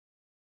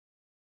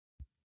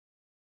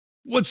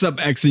What's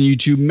up, X and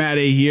YouTube? Matt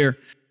A here.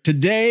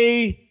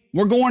 Today,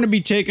 we're going to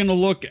be taking a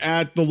look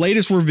at the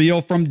latest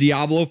reveal from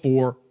Diablo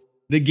 4,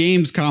 the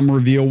Gamescom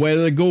reveal, where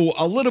they go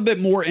a little bit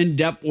more in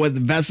depth with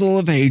Vessel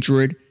of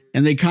Hatred,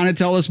 and they kind of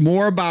tell us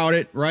more about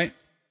it, right?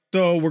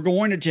 So we're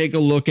going to take a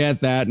look at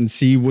that and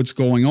see what's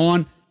going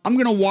on. I'm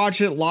going to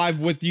watch it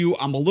live with you.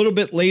 I'm a little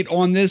bit late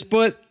on this,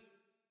 but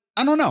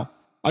I don't know.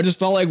 I just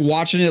felt like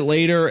watching it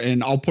later,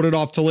 and I'll put it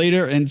off to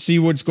later and see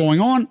what's going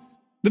on.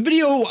 The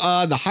video,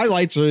 the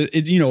highlights are,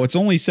 it's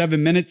only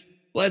 7 minutes.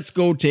 Let's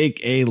go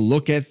take a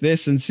look at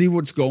this and see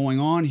what's going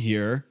on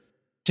here.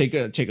 Take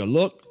a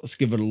look. Let's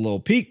give it a little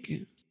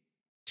peek.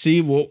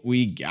 See what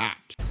we got.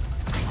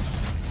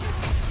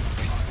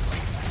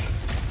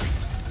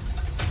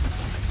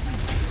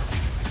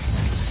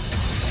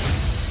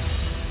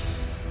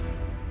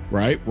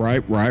 Right.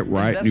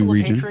 New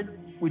region. Hatred,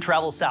 we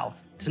travel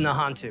south to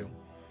Nahantu,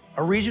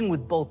 a region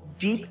with both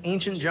deep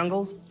ancient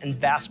jungles and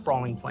vast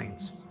sprawling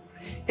plains.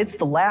 It's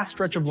the last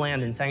stretch of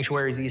land in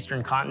Sanctuary's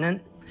eastern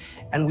continent,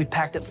 and we've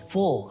packed it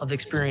full of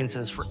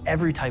experiences for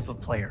every type of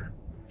player.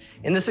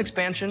 In this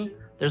expansion,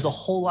 there's a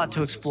whole lot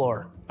to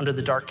explore under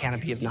the dark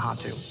canopy of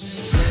Nahantu.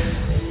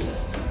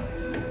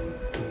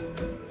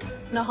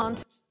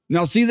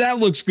 Now, see, that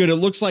looks good. It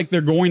looks like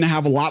they're going to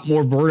have a lot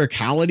more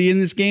verticality in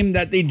this game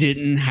that they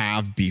didn't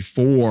have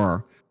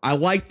before. I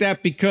like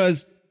that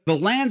because the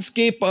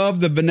landscape of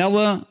the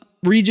vanilla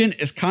region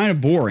is kind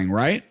of boring,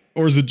 right?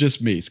 Or is it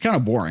just me? It's kind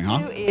of boring,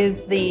 huh?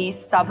 Is the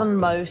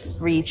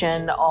southernmost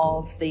region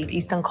of the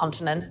eastern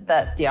continent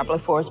that Diablo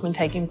 4 has been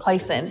taking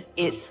place in.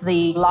 It's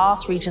the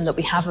last region that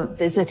we haven't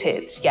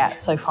visited yet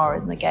so far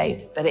in the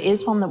game, but it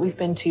is one that we've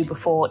been to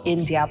before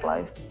in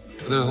Diablo.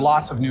 There's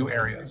lots of new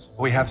areas.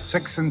 We have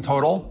 6 in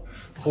total.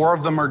 4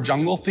 of them are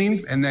jungle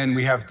themed, and then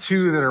we have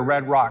 2 that are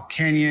Red Rock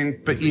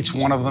Canyon, but each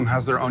one of them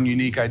has their own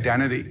unique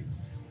identity.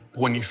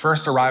 When you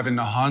first arrive in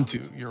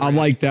Nahantu, I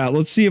like that.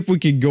 Let's see if we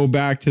could go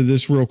back to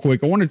this real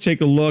quick. I want to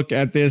take a look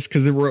at this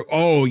because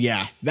oh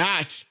yeah,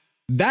 that's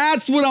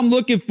what I'm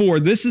looking for.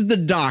 This is the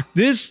dock.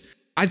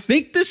 I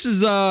think this is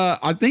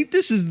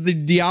the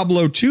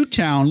Diablo 2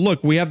 town.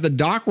 Look, we have the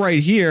dock right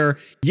here.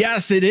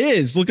 Yes, it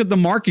is. Look at the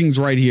markings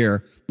right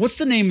here. What's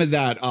the name of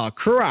that?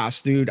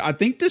 Kurast, dude. I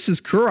think this is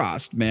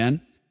Kurast,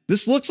 man.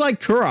 This looks like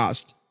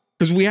Kurast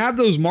because we have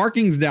those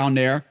markings down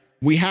there.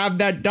 We have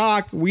that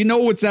dock. We know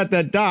what's at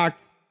that dock.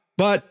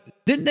 But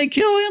didn't they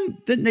kill him?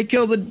 Didn't they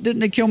kill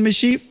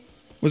Mashif?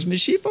 Was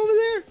Mashif over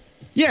there?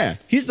 Yeah,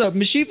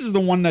 Mashif is the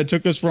one that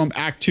took us from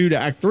Act 2 to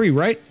Act 3,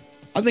 right?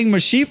 I think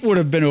Mashif would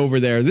have been over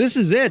there. This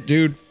is it,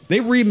 dude. They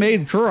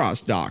remade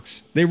Kurast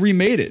docks. They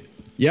remade it.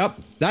 Yep,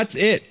 that's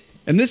it.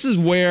 And this is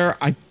where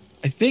I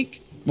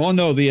think, well,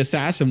 no, the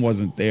assassin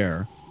wasn't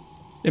there.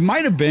 It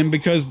might have been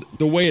because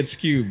the way it's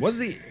skewed.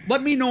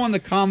 Let me know in the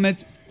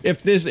comments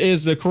if this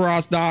is the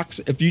Kurast docks,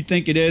 if you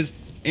think it is.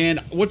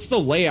 And what's the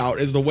layout?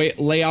 Is the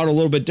layout a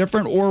little bit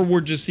different, or we're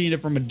just seeing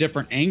it from a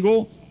different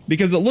angle?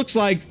 Because it looks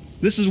like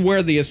this is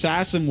where the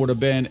assassin would have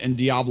been in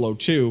Diablo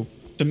 2.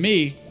 To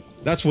me,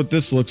 that's what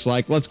this looks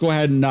like. Let's go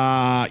ahead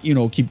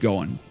and, keep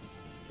going.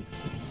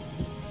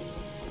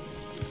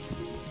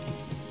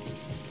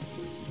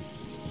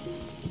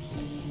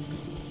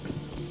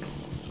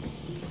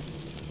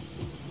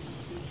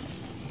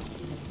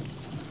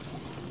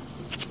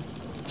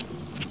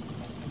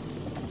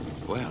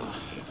 Well,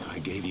 I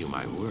gave you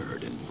my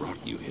word and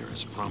brought you here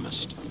as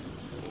promised.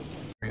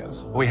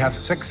 We have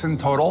 6 in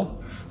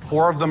total.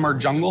 4 of them are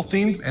jungle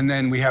themed, and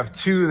then we have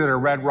 2 that are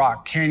Red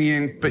Rock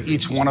Canyon, but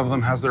each one of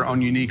them has their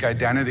own unique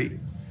identity.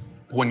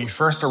 When you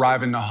first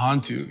arrive in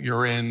Nahantu,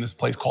 you're in this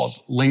place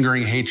called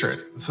Lingering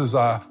Hatred. This is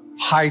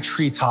high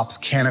treetops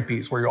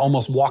canopies where you're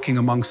almost walking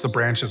amongst the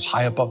branches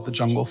high above the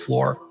jungle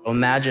floor.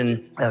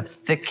 Imagine a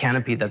thick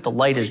canopy that the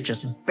light is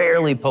just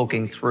barely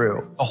poking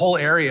through. The whole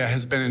area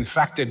has been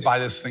infected by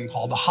this thing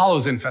called the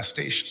Hollows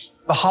infestation.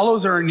 The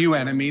Hollows are a new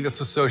enemy that's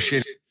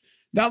associated.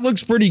 That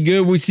looks pretty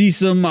good. We see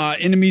some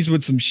enemies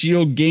with some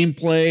shield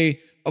gameplay.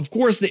 Of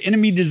course, the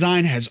enemy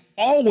design has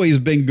always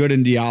been good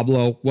in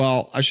Diablo.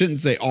 Well, I shouldn't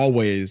say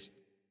always.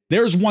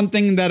 There's one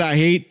thing that I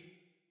hate.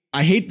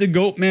 I hate the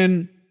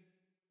Goatmen.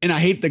 And I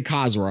hate the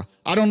Khazra.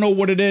 I don't know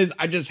what it is.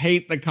 I just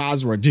hate the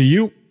Khazra. Do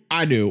you?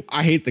 I do.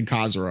 I hate the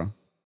Khazra.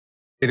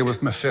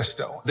 With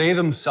Mephisto. They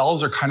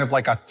themselves are kind of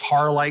like a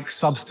tar-like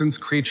substance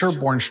creature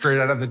born straight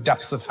out of the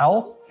depths of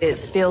hell. It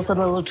feels a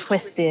little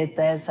twisted.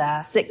 There's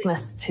a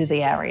sickness to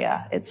the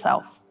area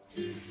itself.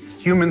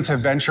 Humans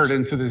have ventured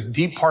into this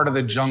deep part of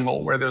the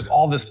jungle where there's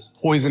all this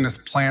poisonous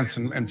plants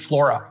and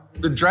flora.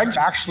 The dregs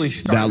actually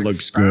started that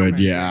looks good,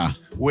 yeah,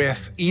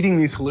 with eating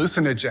these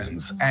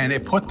hallucinogens, and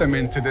it put them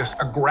into this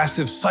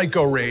aggressive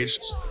psycho rage.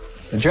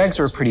 The dregs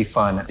were pretty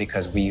fun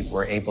because we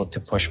were able to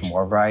push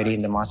more variety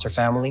in the monster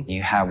family.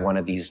 You have one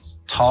of these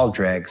tall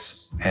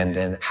dregs and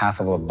then half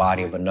of a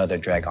body of another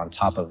dreg on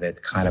top of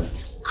it, kind of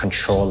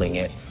controlling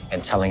it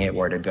and telling it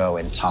where to go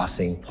and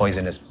tossing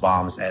poisonous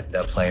bombs at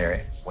the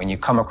player. When you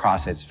come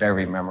across it, it's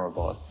very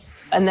memorable.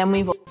 And then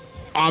we've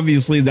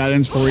obviously that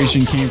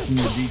inspiration came from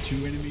the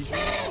D2 enemies.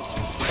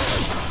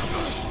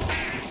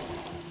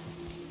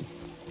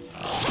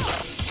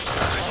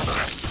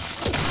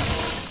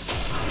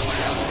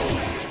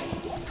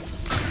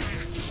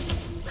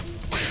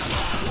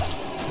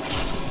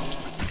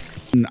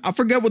 demon. I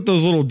forget what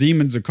those little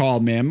demons are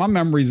called, man. My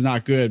memory's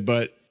not good,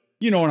 but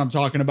you know what I'm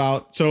talking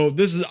about. So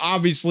this is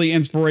obviously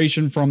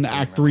inspiration from the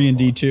Act 3 and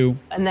D2.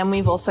 And then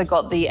we've also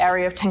got the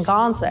area of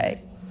Tenganse,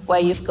 where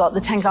you've got the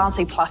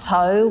Tenganse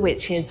Plateau,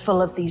 which is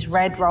full of these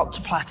red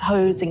rocked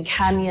plateaus and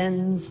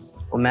canyons.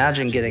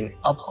 Imagine getting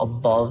up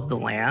above the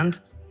land.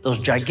 Those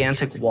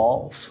gigantic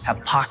walls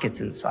have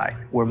pockets inside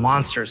where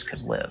monsters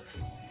could live.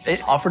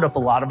 It offered up a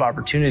lot of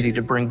opportunity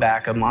to bring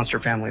back a monster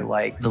family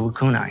like the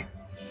Lacunae.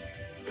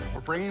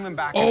 We're bringing them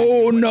back.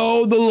 Oh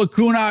no, the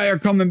Lacunae are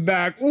coming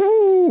back.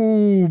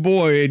 Ooh,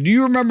 boy. Do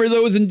you remember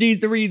those in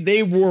D3?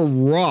 They were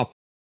rough.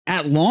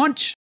 At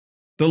launch,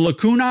 the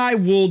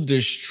Lacunae will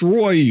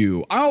destroy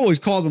you. I always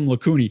call them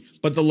Lacunae,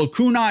 but the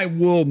Lacunae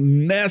will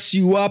mess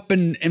you up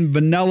in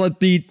vanilla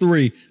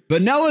D3.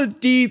 Vanilla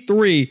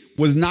D3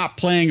 was not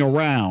playing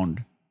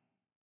around.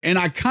 And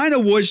I kind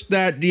of wish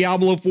that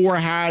Diablo 4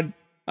 had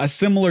a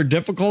similar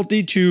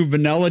difficulty to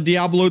vanilla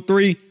Diablo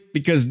 3,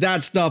 because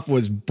that stuff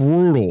was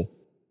brutal.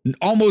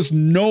 Almost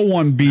no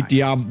one beat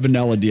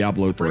vanilla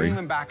Diablo 3. Bringing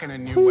them back in a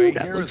new way.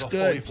 Here is a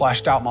fully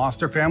fleshed out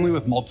monster family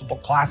with multiple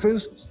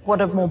classes. What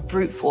a more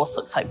brute force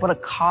looks like, what a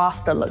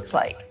caster looks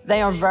like.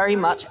 They are very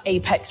much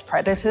apex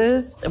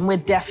predators, and we're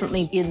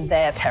definitely in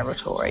their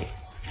territory.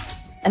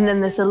 And then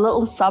there's a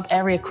little sub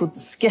area called the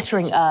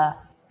Skittering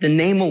Earth. The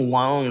name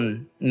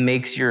alone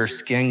makes your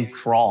skin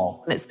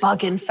crawl. And it's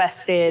bug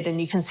infested, and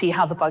you can see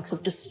how the bugs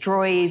have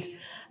destroyed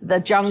the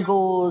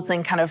jungles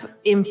and kind of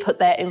input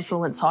their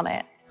influence on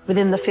it.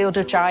 Within the Field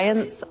of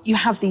Giants, you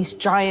have these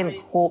giant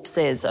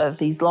corpses of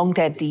these long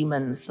dead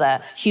demons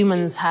that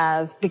humans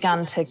have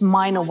begun to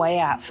mine away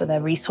at for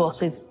their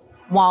resources.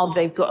 While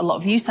they've got a lot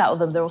of use out of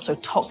them, they're also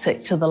toxic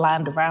to the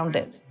land around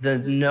it. The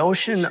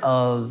notion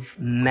of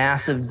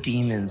massive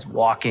demons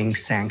walking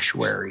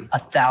sanctuary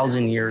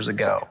 1,000 years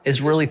ago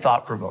is really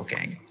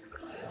thought-provoking.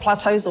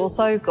 Plateau's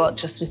also got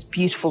just this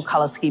beautiful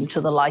color scheme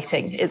to the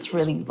lighting. It's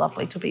really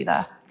lovely to be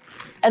there.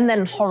 And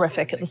then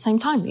horrific at the same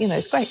time, you know,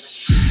 it's great.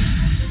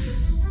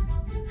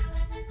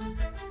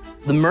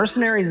 The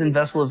mercenaries in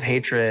Vessel of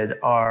Hatred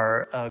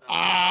are...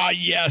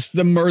 yes,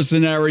 the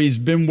mercenaries.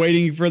 Been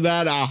waiting for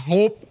that. I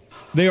hope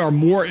they are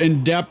more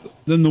in-depth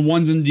than the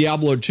ones in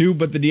Diablo 2,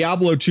 but the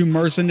Diablo 2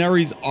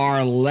 mercenaries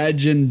are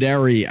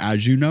legendary,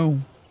 as you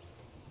know.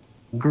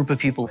 A group of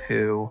people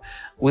who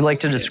we like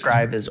to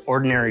describe as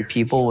ordinary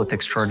people with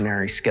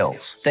extraordinary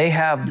skills. They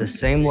have the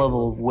same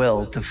level of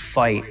will to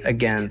fight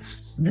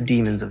against the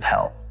demons of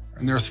hell.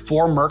 And there's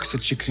 4 mercs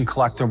that you can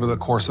collect over the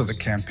course of the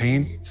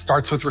campaign.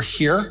 Starts with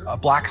Rahir, a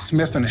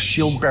blacksmith and a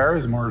shield bearer,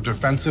 is a more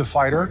defensive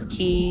fighter.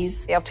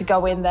 He's able to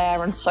go in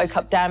there and soak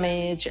up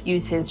damage,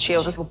 use his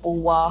shield as a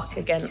bulwark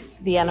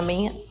against the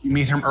enemy. You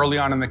meet him early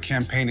on in the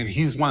campaign, and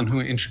he's one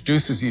who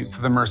introduces you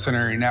to the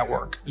mercenary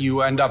network.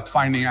 You end up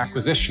finding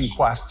acquisition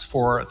quests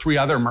for 3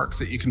 other mercs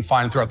that you can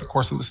find throughout the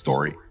course of the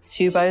story.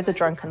 Subo, the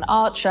drunken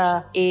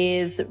archer,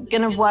 is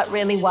going to work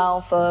really well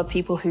for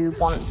people who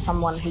want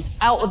someone who's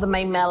out of the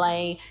main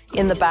melee,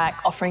 in the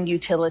back, offering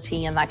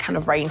utility and that kind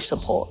of range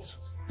support.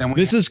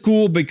 This is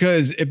cool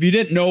because if you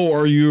didn't know,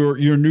 or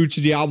you're new to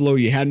Diablo,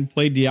 you hadn't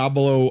played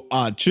Diablo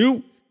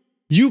 2,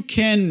 you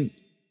can,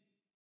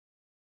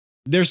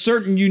 there's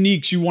certain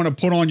uniques you want to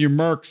put on your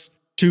mercs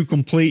to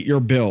complete your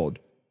build.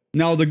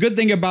 Now, the good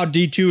thing about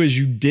D2 is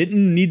you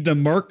didn't need the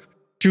merc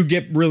to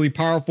get really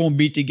powerful and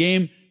beat the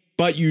game,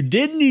 but you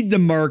did need the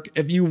merc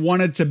if you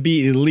wanted to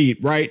be elite,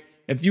 right?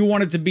 If you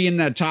wanted to be in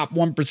that top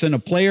 1%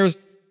 of players,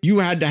 you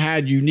had to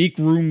have unique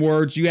rune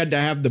words. You had to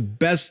have the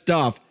best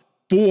stuff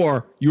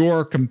for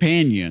your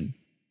companion.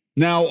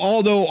 Now,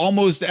 although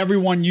almost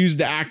everyone used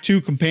the Act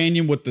 2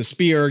 companion with the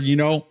spear, you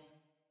know,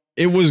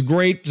 it was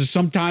great to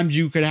sometimes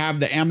you could have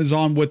the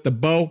Amazon with the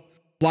bow,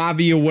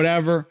 Flavi or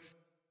whatever.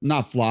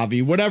 Not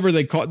Flavi, whatever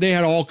they call it. They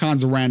had all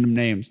kinds of random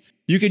names.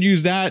 You could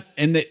use that,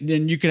 and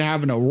then you could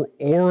have an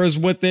auras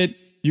with it.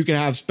 You could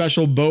have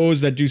special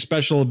bows that do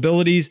special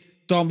abilities.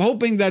 So I'm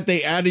hoping that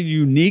they added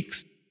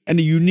uniques. And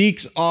the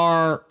uniques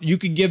are, you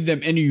could give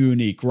them any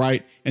unique,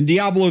 right? In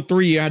Diablo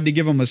 3, you had to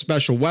give them a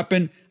special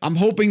weapon. I'm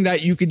hoping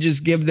that you could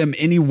just give them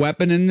any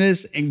weapon in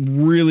this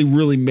and really,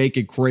 really make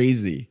it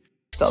crazy.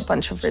 It's got a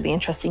bunch of really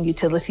interesting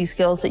utility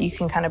skills that you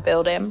can kind of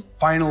build in.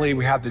 Finally,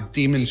 we have the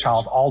demon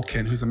child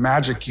Aldkin, who's a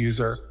magic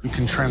user who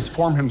can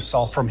transform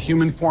himself from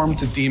human form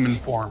to demon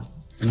form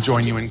and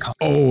join you in combat.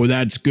 Oh,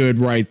 that's good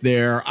right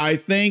there. I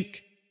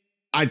think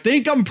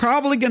I'm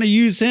probably going to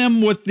use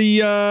him with the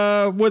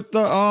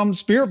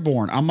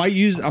Spiritborn. I might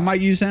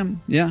use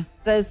him. Yeah.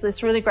 There's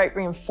this really great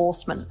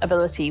reinforcement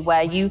ability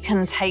where you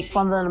can take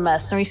one of the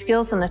mercenary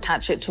skills and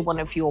attach it to one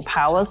of your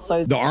powers.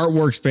 So the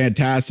artwork's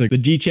fantastic. The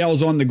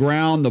details on the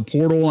ground, the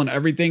portal and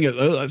everything.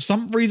 For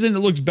some reason, it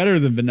looks better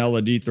than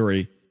vanilla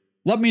D3.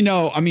 Let me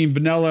know. I mean,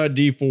 vanilla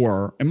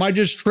D4. Am I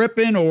just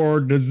tripping,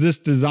 or does this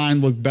design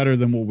look better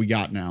than what we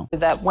got now?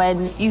 That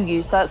when you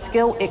use that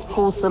skill, it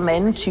calls them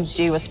in to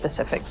do a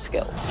specific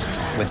skill.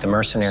 With the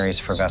mercenaries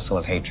for Vessel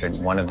of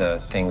Hatred, one of the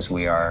things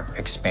we are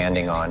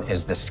expanding on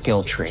is the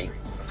skill tree.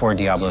 For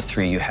Diablo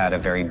 3, you had a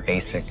very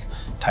basic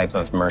type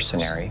of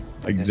mercenary.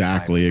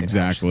 Exactly.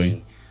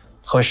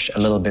 push a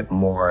little bit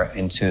more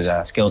into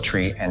the skill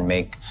tree and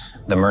make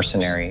the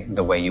mercenary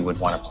the way you would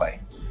want to play.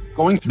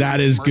 Going through that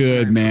is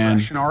good, man.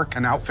 Progression arc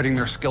and outfitting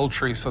their skill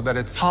tree so that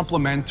it's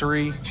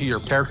complementary to your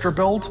character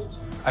build.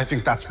 I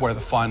think that's where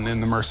the fun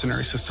in the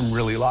mercenary system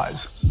really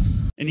lies.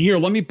 And here,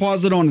 let me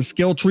pause it on the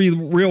skill tree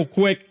real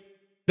quick.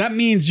 That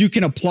means you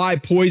can apply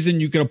poison,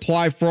 you can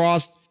apply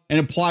frost, and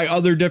apply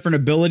other different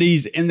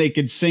abilities, and they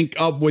could sync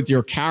up with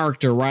your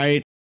character,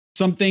 right?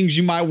 Some things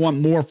you might want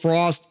more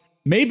frost.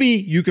 Maybe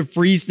you could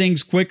freeze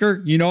things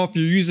quicker. You know, if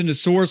you're using the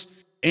source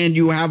and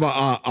you have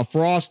a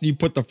frost, you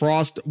put the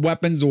frost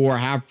weapons or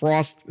have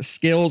frost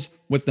skills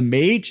with the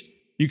mage,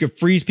 you could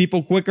freeze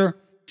people quicker,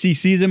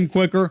 CC them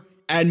quicker,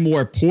 add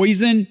more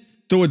poison.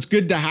 So it's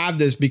good to have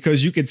this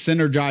because you could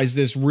synergize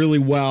this really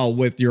well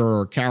with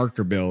your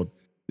character build.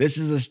 This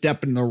is a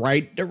step in the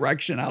right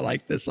direction. I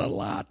like this a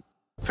lot.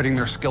 Fitting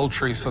their skill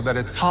tree so that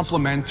it's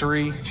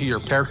complementary to your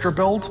character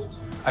build.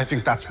 I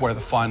think that's where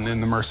the fun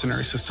in the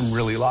mercenary system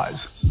really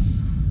lies.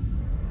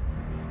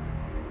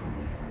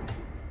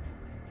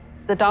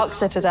 The Dark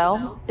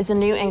Citadel is a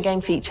new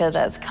in-game feature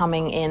that's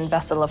coming in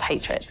Vessel of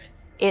Hatred.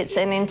 It's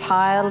an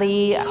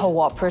entirely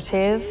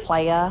cooperative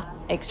player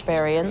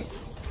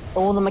experience.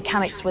 All the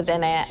mechanics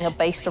within it are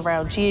based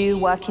around you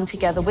working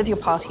together with your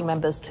party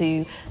members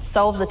to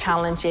solve the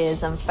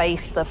challenges and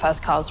face the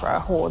first Khazra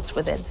hordes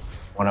within.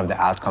 One of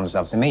the outcomes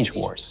of the Mage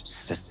Wars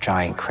is this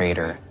giant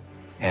crater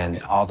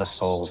and all the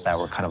souls that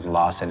were kind of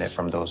lost in it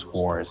from those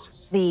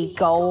wars. The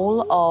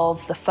goal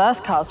of the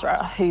first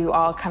Khazra, who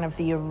are kind of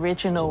the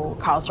original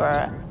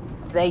Khazra,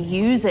 they're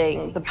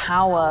using the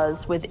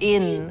powers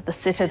within the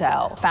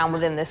Citadel found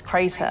within this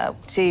crater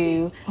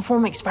to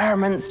perform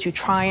experiments to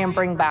try and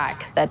bring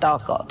back their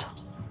Dark God.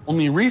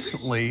 Only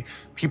recently,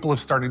 people have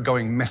started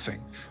going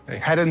missing. They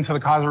head into the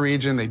Khazra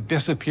region, they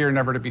disappear,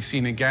 never to be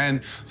seen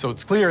again. So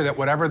it's clear that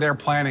whatever they're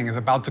planning is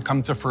about to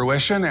come to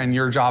fruition, and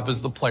your job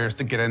as the players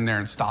to get in there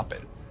and stop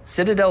it.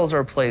 Citadels are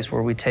a place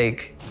where we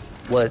take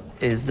what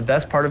is the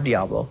best part of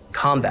Diablo,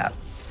 combat,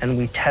 and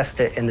we test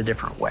it in a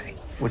different way,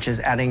 which is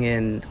adding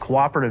in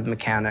cooperative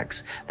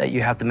mechanics that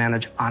you have to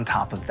manage on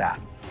top of that.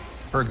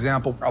 For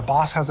example, a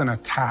boss has an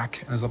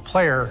attack, and as a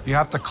player, you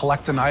have to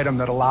collect an item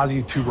that allows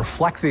you to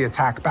reflect the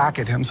attack back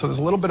at him. So there's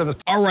a little bit of a...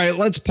 All right,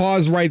 let's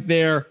pause right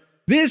there.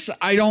 This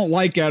I don't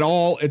like at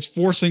all. It's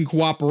forcing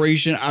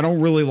cooperation. I don't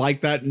really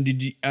like that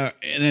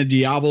in a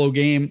Diablo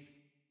game.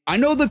 I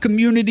know the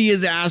community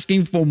is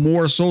asking for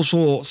more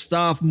social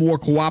stuff, more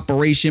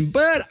cooperation,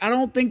 but I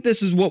don't think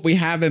this is what we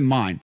have in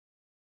mind.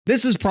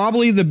 This is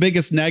probably the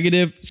biggest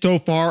negative so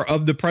far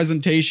of the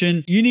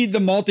presentation. You need the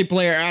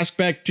multiplayer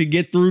aspect to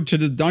get through to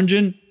the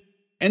dungeon.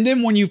 And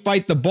then when you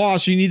fight the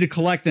boss, you need to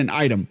collect an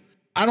item.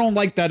 I don't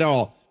like that at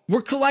all.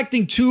 We're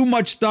collecting too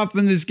much stuff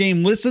in this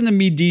game. Listen to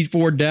me,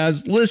 D4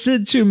 devs.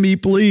 Listen to me,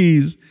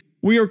 please.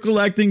 We are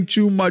collecting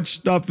too much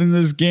stuff in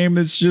this game.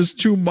 It's just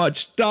too much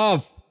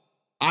stuff.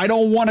 I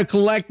don't want to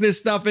collect this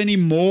stuff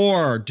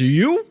anymore. Do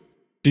you?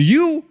 Do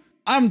you?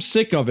 I'm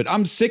sick of it.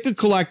 I'm sick of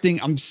collecting.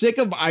 I'm sick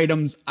of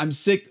items. I'm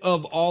sick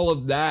of all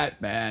of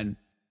that, man.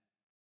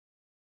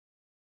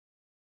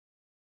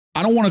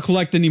 I don't want to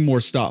collect any more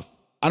stuff.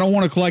 I don't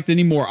want to collect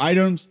any more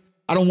items.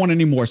 I don't want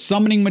any more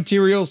summoning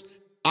materials.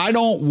 I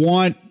don't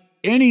want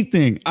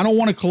anything. I don't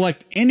want to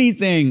collect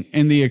anything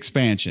in the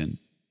expansion.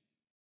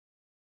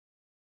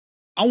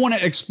 I want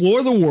to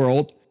explore the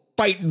world,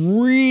 fight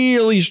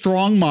really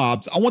strong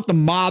mobs. I want the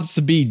mobs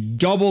to be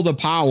double the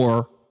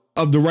power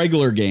of the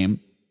regular game.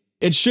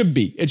 It should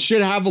be. It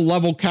should have a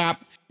level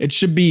cap. It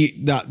should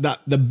be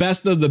the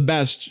best of the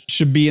best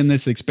should be in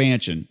this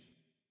expansion.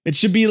 It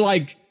should be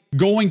like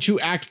going to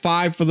Act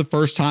 5 for the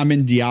first time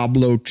in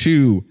Diablo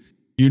 2.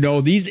 You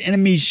know, these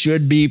enemies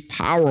should be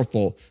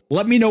powerful.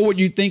 Let me know what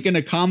you think in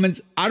the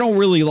comments. I don't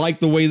really like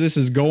the way this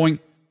is going.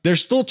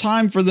 There's still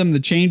time for them to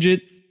change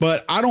it,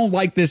 but I don't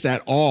like this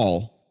at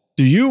all.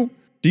 Do you?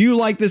 Do you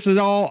like this at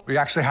all? You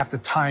actually have to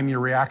time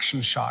your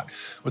reaction shot.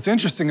 What's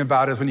interesting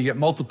about it is when you get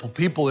multiple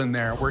people in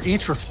there, we're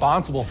each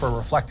responsible for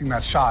reflecting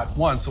that shot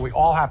once, so we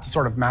all have to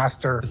sort of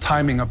master the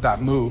timing of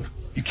that move.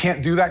 You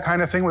can't do that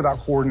kind of thing without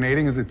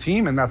coordinating as a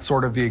team, and that's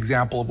sort of the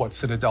example of what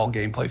Citadel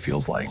gameplay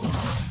feels like.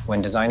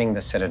 When designing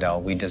the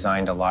Citadel, we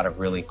designed a lot of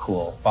really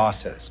cool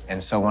bosses.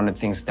 And so one of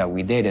the things that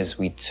we did is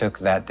we took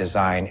that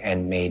design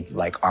and made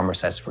like armor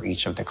sets for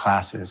each of the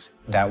classes.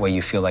 That way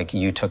you feel like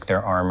you took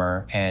their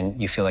armor and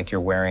you feel like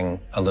you're wearing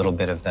a little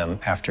bit of them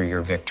after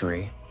your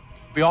victory.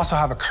 We also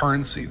have a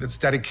currency that's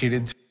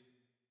dedicated to...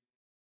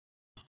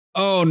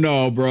 Oh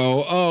no,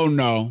 bro. Oh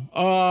no.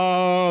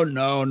 Oh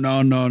no,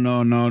 no, no,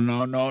 no, no,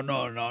 no, no,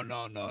 no, no,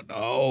 no, no,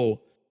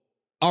 no.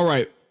 All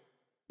right.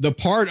 The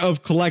part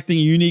of collecting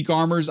unique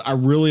armors I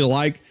really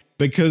like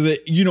because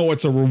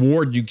it's a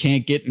reward you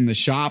can't get in the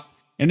shop.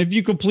 And if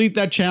you complete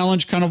that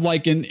challenge, kind of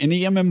like in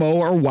any MMO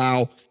or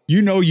WoW,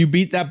 you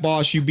beat that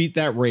boss, you beat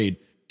that raid.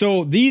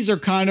 So these are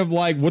kind of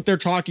like what they're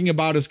talking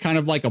about is kind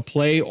of like a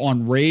play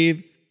on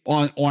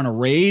on a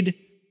raid.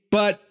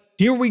 But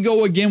here we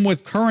go again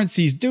with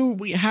currencies. Dude,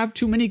 we have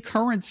too many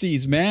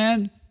currencies,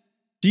 man.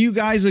 Do you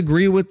guys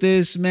agree with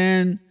this,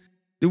 man?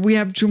 We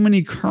have too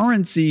many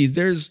currencies.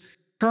 There's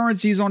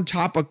currencies on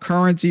top of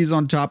currencies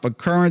on top of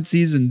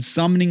currencies and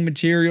summoning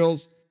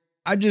materials.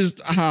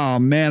 Oh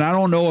man, I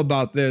don't know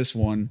about this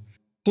one.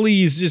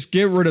 Please just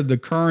get rid of the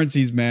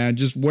currencies, man.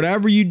 Just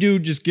whatever you do,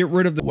 just get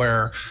rid of the.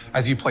 Where,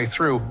 as you play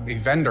through, a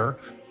vendor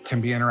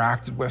can be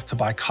interacted with to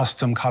buy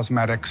custom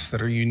cosmetics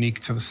that are unique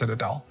to the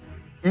Citadel.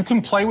 You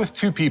can play with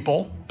 2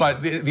 people,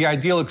 but the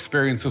ideal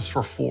experience is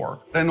for 4.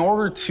 In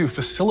order to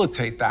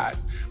facilitate that,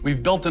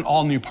 we've built an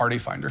all-new Party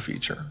Finder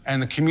feature,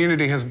 and the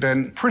community has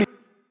been pretty.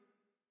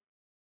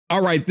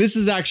 All right, this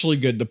is actually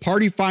good. The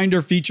Party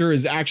Finder feature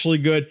is actually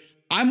good.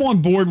 I'm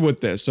on board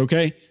with this,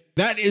 okay?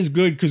 That is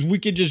good because we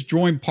could just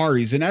join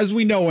parties. And as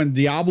we know in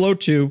Diablo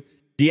 2,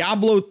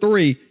 Diablo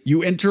 3,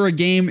 you enter a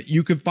game,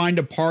 you can find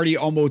a party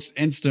almost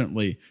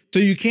instantly. So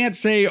you can't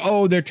say,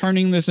 oh, they're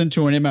turning this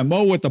into an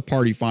MMO with the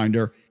Party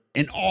Finder.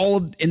 In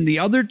the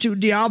other 2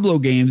 Diablo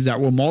games that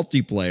were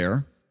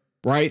multiplayer,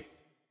 right?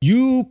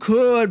 You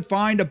could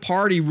find a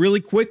party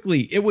really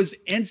quickly. It was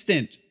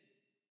instant.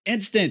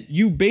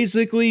 You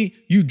basically,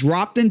 you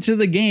dropped into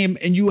the game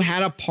and you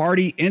had a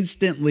party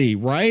instantly,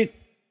 right?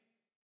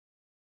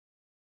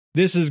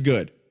 This is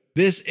good.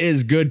 This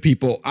is good,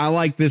 people. I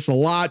like this a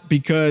lot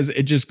because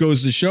it just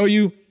goes to show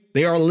you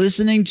they are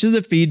listening to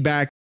the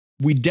feedback.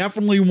 We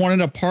definitely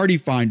wanted a Party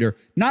Finder,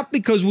 not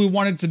because we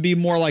wanted to be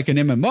more like an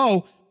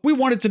MMO. We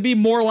want it to be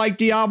more like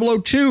Diablo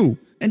 2.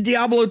 In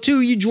Diablo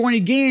 2, you join a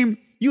game,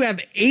 you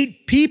have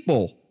 8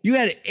 people. You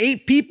had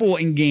 8 people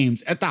in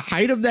games. At the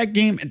height of that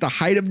game, at the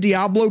height of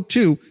Diablo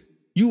 2,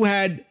 you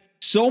had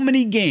so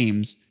many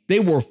games, they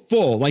were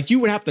full. Like you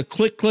would have to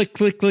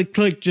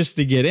click just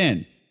to get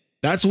in.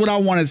 That's what I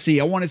want to see.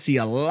 I want to see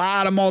a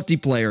lot of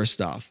multiplayer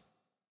stuff.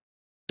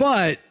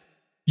 But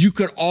you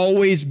could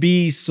always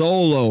be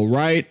solo,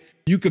 right?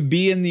 You could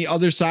be in the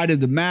other side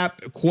of the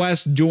map,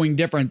 quest, doing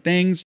different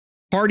things.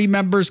 Party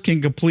members can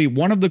complete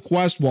one of the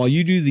quests while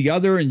you do the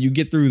other and you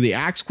get through the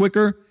acts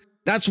quicker.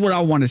 That's what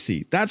I want to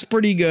see. That's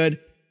pretty good.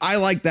 I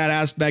like that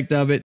aspect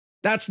of it.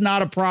 That's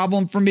not a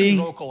problem for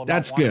me.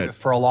 That's good.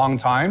 For a long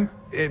time,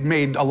 it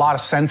made a lot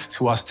of sense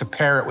to us to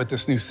pair it with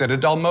this new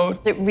Citadel mode.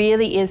 It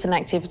really is an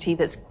activity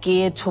that's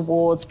geared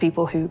towards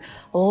people who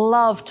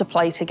love to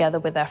play together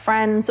with their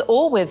friends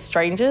or with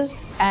strangers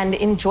and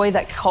enjoy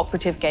that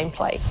cooperative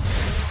gameplay.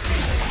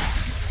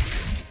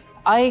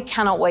 I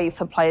cannot wait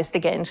for players to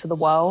get into the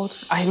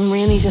world. I'm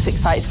really just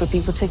excited for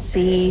people to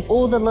see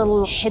all the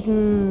little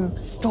hidden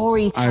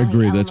storytelling. I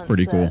agree, that's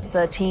pretty cool.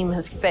 The team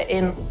has fit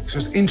in.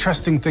 There's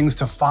interesting things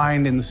to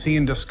find and see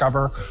and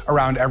discover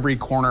around every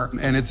corner,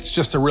 and it's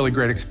just a really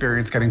great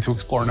experience getting to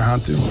explore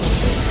Nahantu.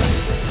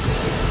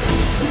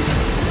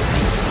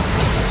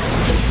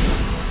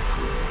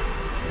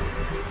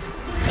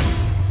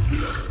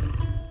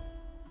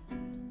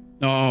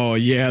 Oh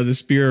yeah, the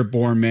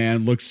Spiritborn,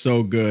 man, looks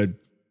so good.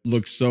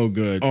 Looks so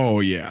good. Oh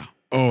yeah.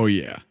 Oh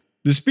yeah.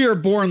 The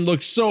Spiritborn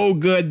looks so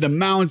good. The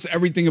mounts,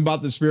 everything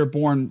about the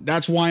Spiritborn.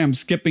 That's why I'm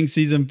skipping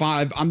season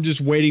 5. I'm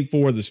just waiting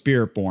for the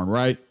Spiritborn,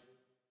 right?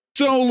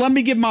 So let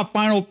me give my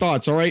final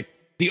thoughts, all right?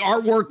 The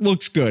artwork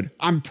looks good.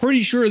 I'm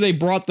pretty sure they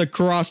brought the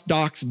Kurast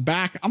docs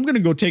back. I'm going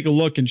to go take a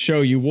look and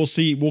show you. We'll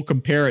see. We'll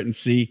compare it and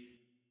see.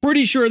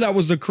 Pretty sure that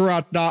was the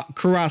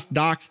Kurast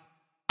docs.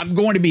 I'm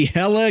going to be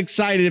hella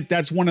excited if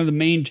that's one of the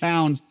main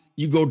towns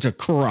you go to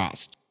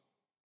Kurast.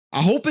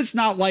 I hope it's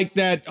not like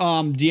that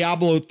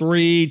Diablo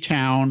 3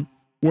 town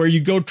where you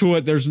go to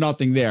it, there's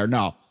nothing there.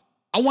 No,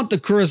 I want the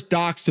Kurast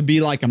docks to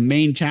be like a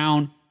main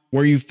town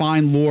where you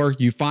find lore,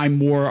 you find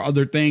more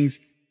other things.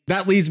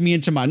 That leads me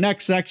into my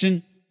next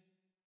section.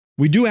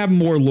 We do have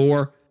more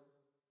lore.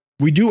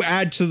 We do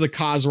add to the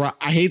Khazra.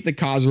 I hate the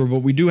Khazra, but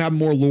we do have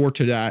more lore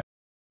to that.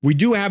 We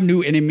do have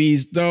new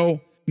enemies,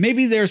 though.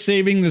 Maybe they're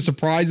saving the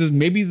surprises.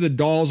 Maybe the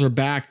dolls are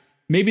back.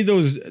 Maybe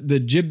the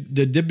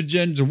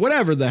Dibigens or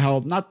whatever the hell.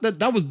 Not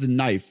that was the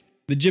knife.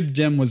 The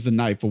Jib-Dim was the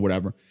knife or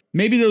whatever.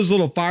 Maybe those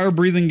little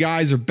fire-breathing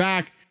guys are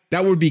back.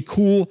 That would be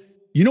cool.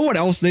 You know what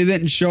else they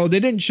didn't show? They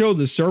didn't show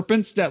the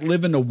serpents that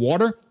live in the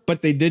water,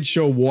 but they did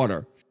show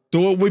water.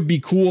 So it would be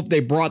cool if they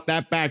brought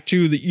that back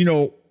too. That, you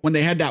know, when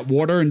they had that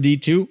water in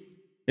D2.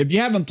 If you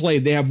haven't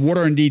played, they have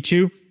water in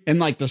D2 and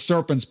like the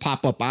serpents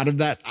pop up out of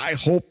that. I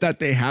hope that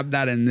they have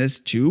that in this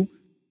too.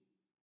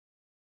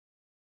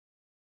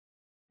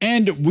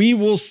 And we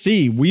will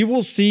see. We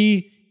will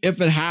see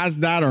if it has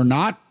that or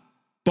not.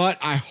 But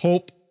I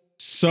hope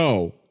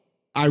so.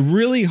 I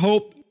really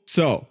hope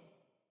so.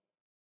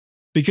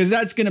 Because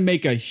that's going to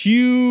make a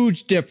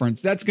huge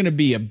difference. That's going to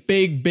be a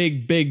big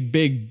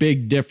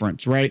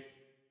difference, right?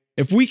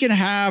 If we can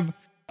have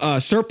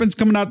serpents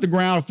coming out the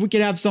ground, if we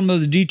could have some of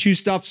the D2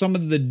 stuff, some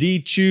of the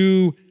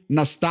D2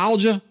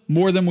 nostalgia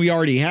more than we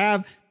already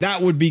have,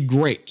 that would be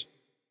great.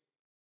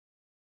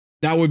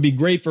 That would be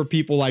great for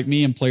people like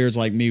me and players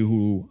like me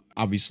who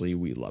obviously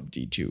we love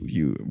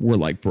D2. We're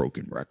like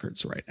broken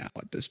records right now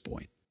at this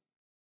point.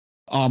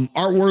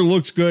 Artwork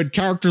looks good.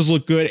 Characters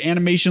look good.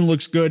 Animation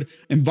looks good.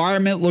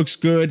 Environment looks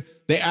good.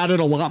 They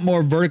added a lot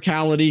more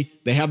verticality.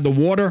 They have the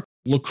water.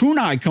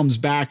 Lacunae comes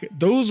back.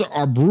 Those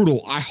are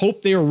brutal. I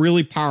hope they are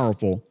really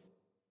powerful.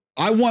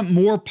 I want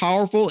more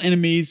powerful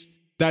enemies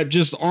that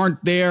just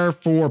aren't there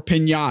for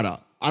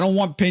pinata. I don't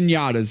want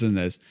pinatas in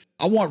this.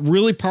 I want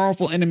really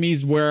powerful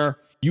enemies where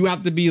you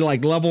have to be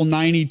like level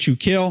 90 to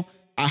kill.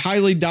 I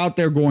highly doubt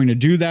they're going to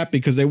do that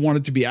because they want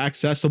it to be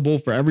accessible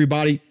for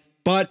everybody.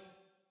 But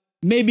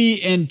maybe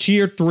in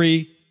tier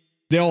 3,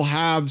 they'll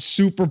have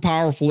super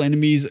powerful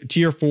enemies.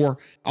 Tier 4,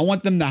 I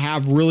want them to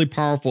have really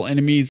powerful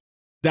enemies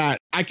that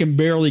I can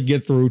barely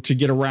get through to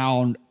get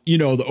around, you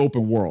know, the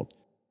open world.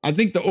 I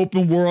think the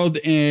open world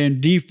in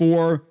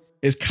D4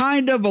 is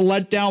kind of a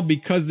letdown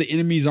because the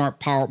enemies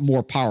aren't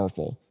more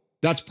powerful.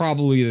 That's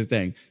probably the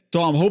thing.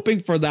 So I'm hoping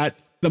for that.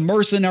 The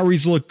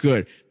mercenaries look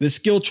good. The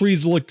skill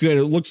trees look good.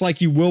 It looks like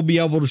you will be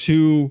able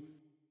to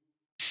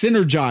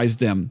synergize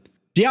them.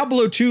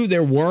 Diablo 2,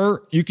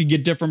 you could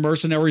get different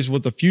mercenaries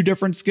with a few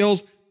different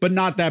skills, but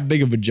not that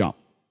big of a jump.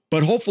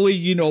 But hopefully,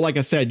 you know, like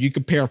I said, you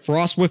compare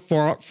Frost with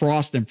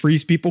Frost and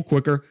freeze people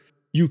quicker.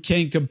 You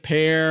can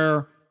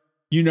compare,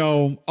 you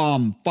know,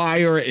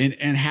 fire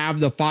and have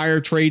the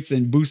fire traits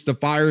and boost the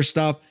fire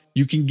stuff.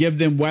 You can give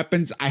them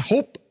weapons. I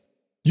hope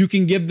you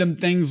can give them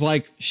things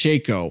like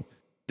Shaco.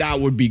 That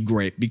would be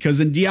great because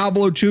in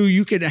Diablo 2,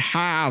 you could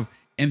have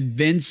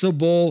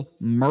invincible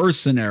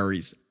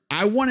mercenaries.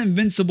 I want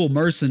invincible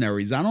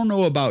mercenaries. I don't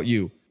know about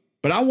you,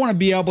 but I want to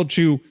be able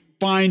to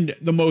find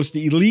the most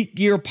elite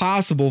gear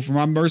possible for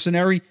my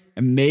mercenary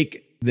and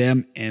make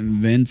them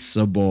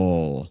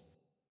invincible.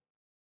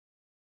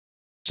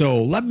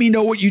 So let me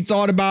know what you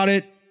thought about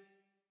it.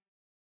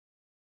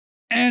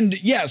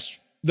 And yes,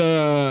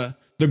 the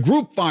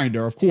group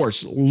finder, of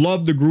course,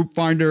 love the group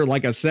finder.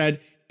 Like I said,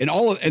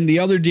 in the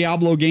other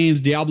Diablo games,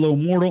 Diablo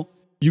Immortal,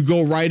 you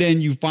go right in,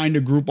 you find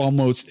a group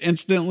almost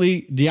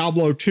instantly.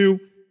 Diablo 2,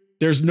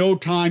 there's no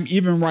time.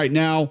 Even right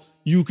now,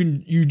 you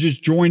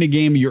just join a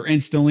game, you're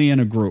instantly in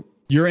a group.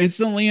 You're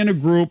instantly in a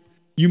group.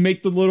 You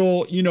make the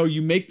little, you know,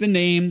 you make the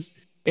names,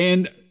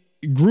 and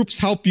groups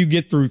help you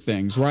get through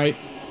things, right?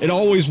 It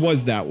always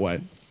was that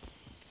way.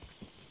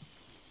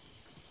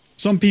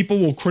 Some people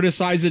will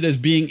criticize it as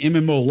being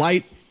MMO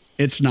light.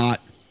 It's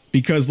not,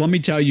 because let me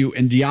tell you,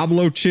 in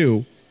Diablo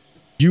 2,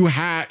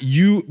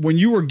 when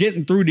you were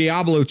getting through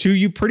Diablo 2,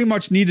 you pretty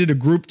much needed a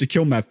group to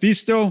kill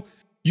Mephisto.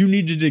 You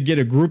needed to get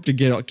a group to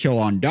kill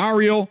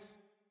Ondariel.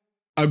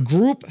 A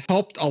group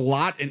helped a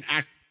lot in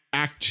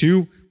Act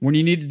 2 when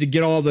you needed to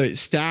get all the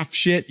staff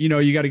shit. You know,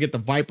 you got to get the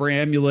Viper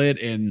Amulet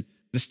and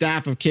the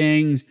Staff of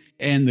Kings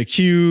and the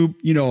Cube,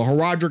 you know,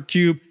 Herodric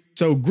Cube.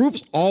 So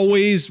groups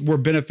always were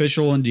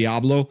beneficial in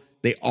Diablo.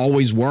 They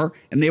always were,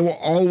 and they were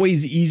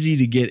always easy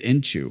to get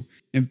into.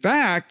 In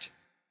fact,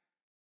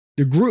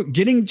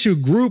 finding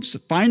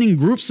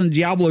groups in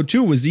Diablo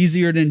 2 was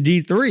easier than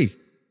D3.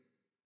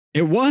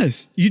 It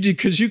was.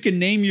 Because you can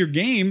name your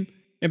game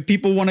and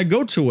people want to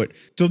go to it.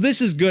 So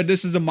this is good.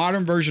 This is a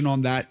modern version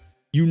on that.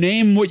 You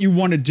name what you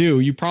want to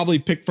do. You probably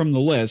pick from the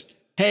list.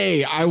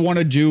 Hey, I want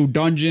to do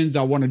dungeons.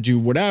 I want to do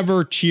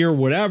whatever, cheer,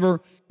 whatever.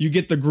 You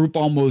get the group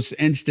almost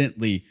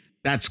instantly.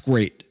 That's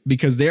great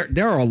because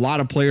there are a lot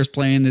of players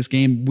playing this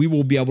game. We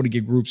will be able to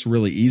get groups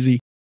really easy.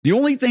 The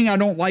only thing I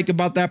don't like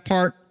about that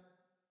part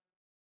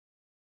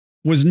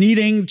was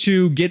needing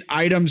to get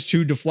items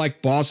to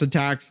deflect boss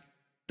attacks.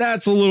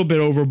 That's a little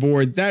bit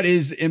overboard. That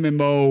is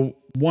MMO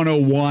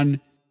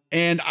 101.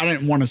 And I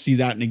didn't want to see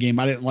that in the game.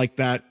 I didn't like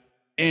that.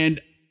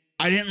 And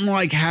I didn't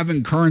like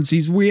having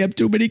currencies. We have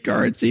too many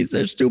currencies.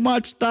 There's too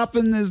much stuff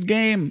in this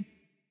game.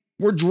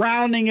 We're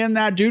drowning in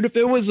that, dude. If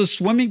it was a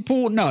swimming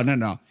pool,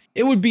 no.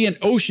 It would be an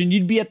ocean.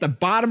 You'd be at the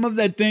bottom of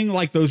that thing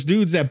like those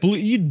dudes that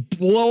you'd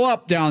blow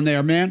up down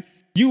there, man.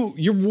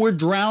 We're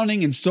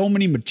drowning in so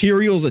many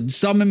materials and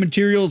summon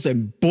materials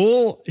and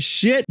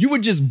bullshit. You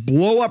would just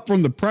blow up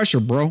from the pressure,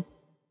 bro.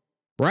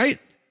 Right?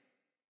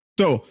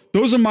 So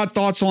those are my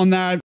thoughts on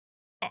that.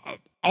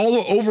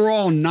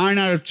 Overall, 9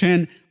 out of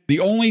 10. The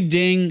only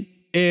ding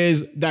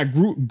is that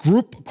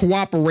group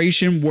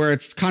cooperation where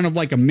it's kind of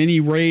like a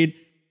mini raid.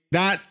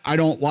 That I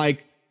don't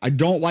like. I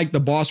don't like the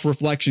boss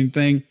reflection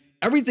thing.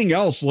 Everything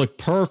else looked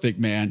perfect,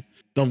 man.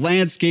 The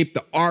landscape,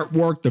 the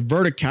artwork, the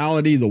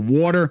verticality, the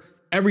water,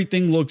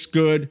 everything looks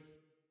good.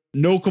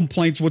 No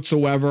complaints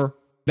whatsoever.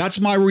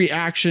 That's my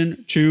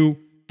reaction to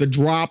the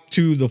drop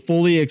to the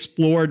fully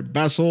explored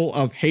Vessel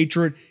of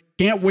Hatred.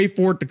 Can't wait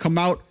for it to come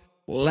out.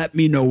 Let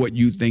me know what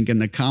you think in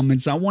the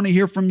comments. I want to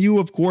hear from you,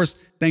 of course.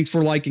 Thanks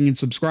for liking and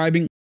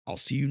subscribing. I'll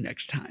see you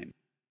next time.